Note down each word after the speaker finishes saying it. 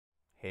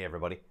Hey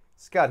everybody,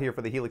 Scott here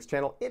for the Helix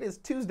channel. It is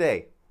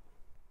Tuesday.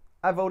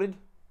 I voted.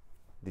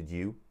 Did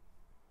you?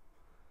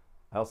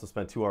 I also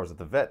spent 2 hours at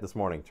the vet this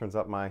morning. Turns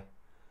out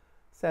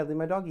sadly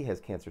my doggie has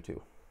cancer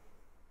too.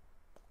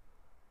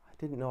 I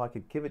didn't know I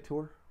could give it to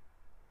her,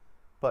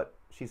 but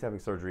she's having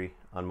surgery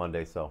on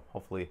Monday, so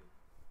hopefully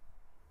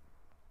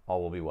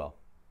all will be well.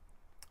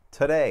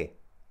 Today,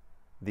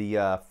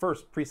 the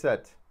first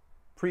preset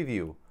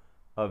preview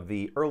of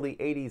the early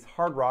 80s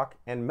hard rock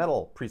and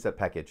metal preset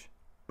package.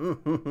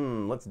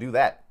 Let's do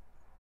that.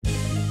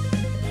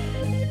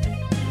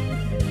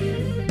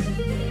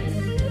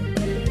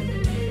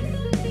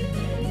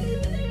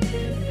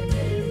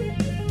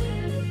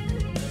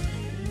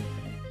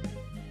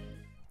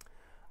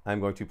 I'm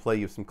going to play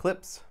you some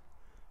clips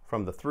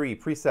from the 3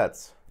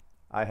 presets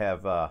I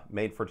have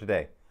made for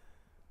today.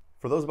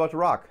 For those about to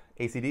rock,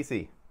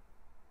 AC/DC.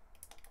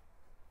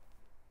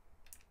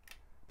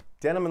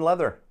 Denim and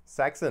Leather,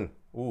 Saxon.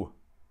 Ooh,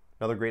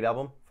 another great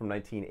album from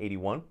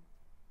 1981.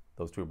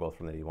 Those two are both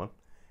from 81.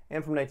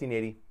 And from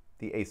 1980,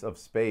 the Ace of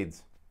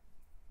Spades,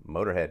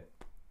 Motorhead.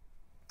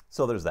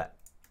 So there's that.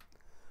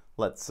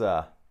 Let's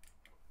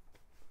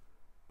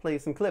play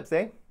some clips,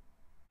 eh?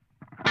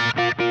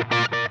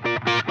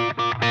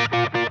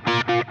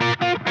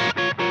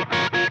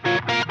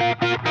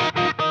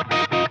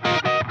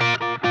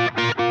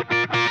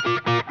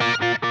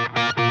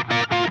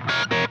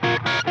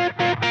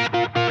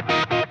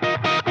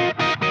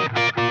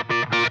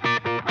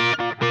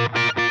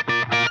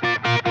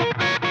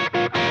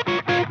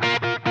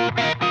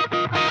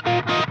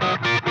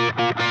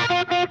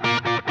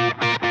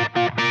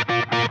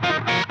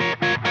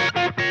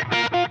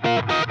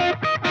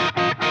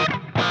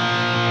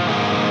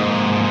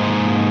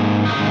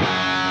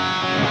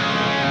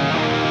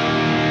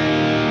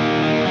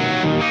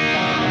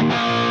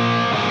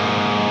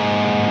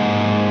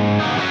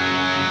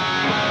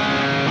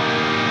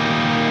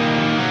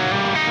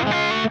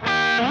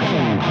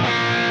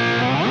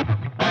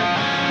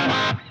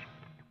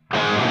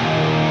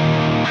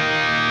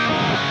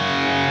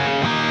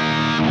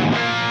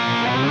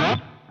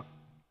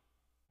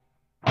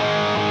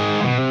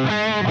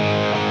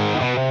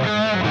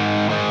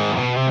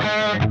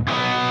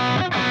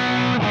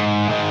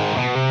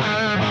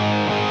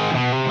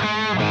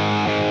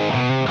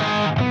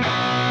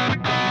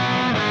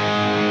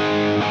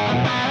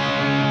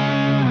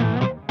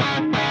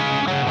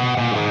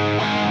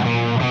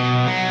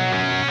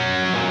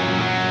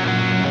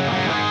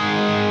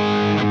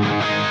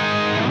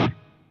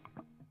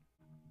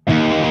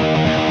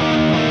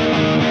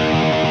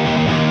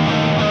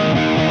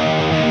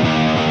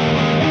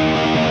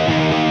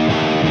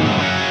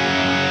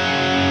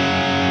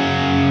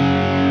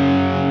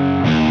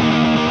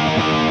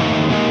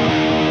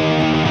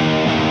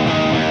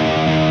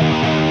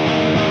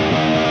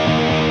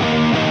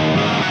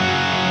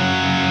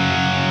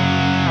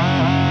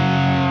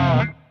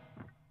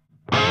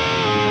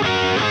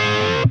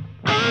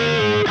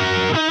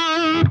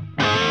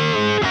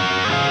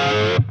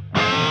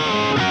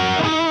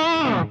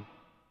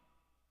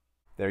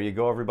 There you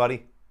go,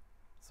 everybody.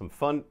 Some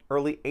fun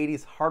early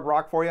 80s hard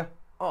rock for you.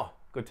 Oh,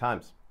 good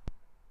times.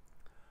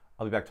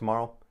 I'll be back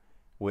tomorrow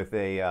with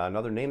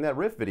another Name That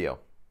Riff video.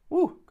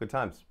 Woo, good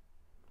times.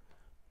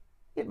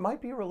 It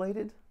might be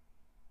related.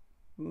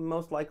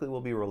 Most likely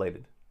will be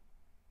related.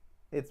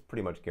 It's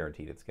pretty much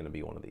guaranteed it's going to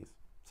be one of these.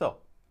 So,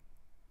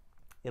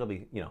 it'll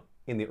be,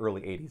 in the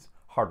early 80s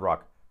hard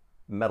rock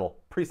metal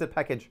preset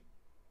package.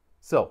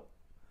 So,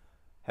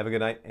 have a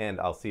good night,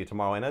 and I'll see you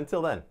tomorrow. And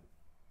until then,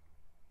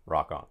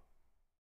 rock on.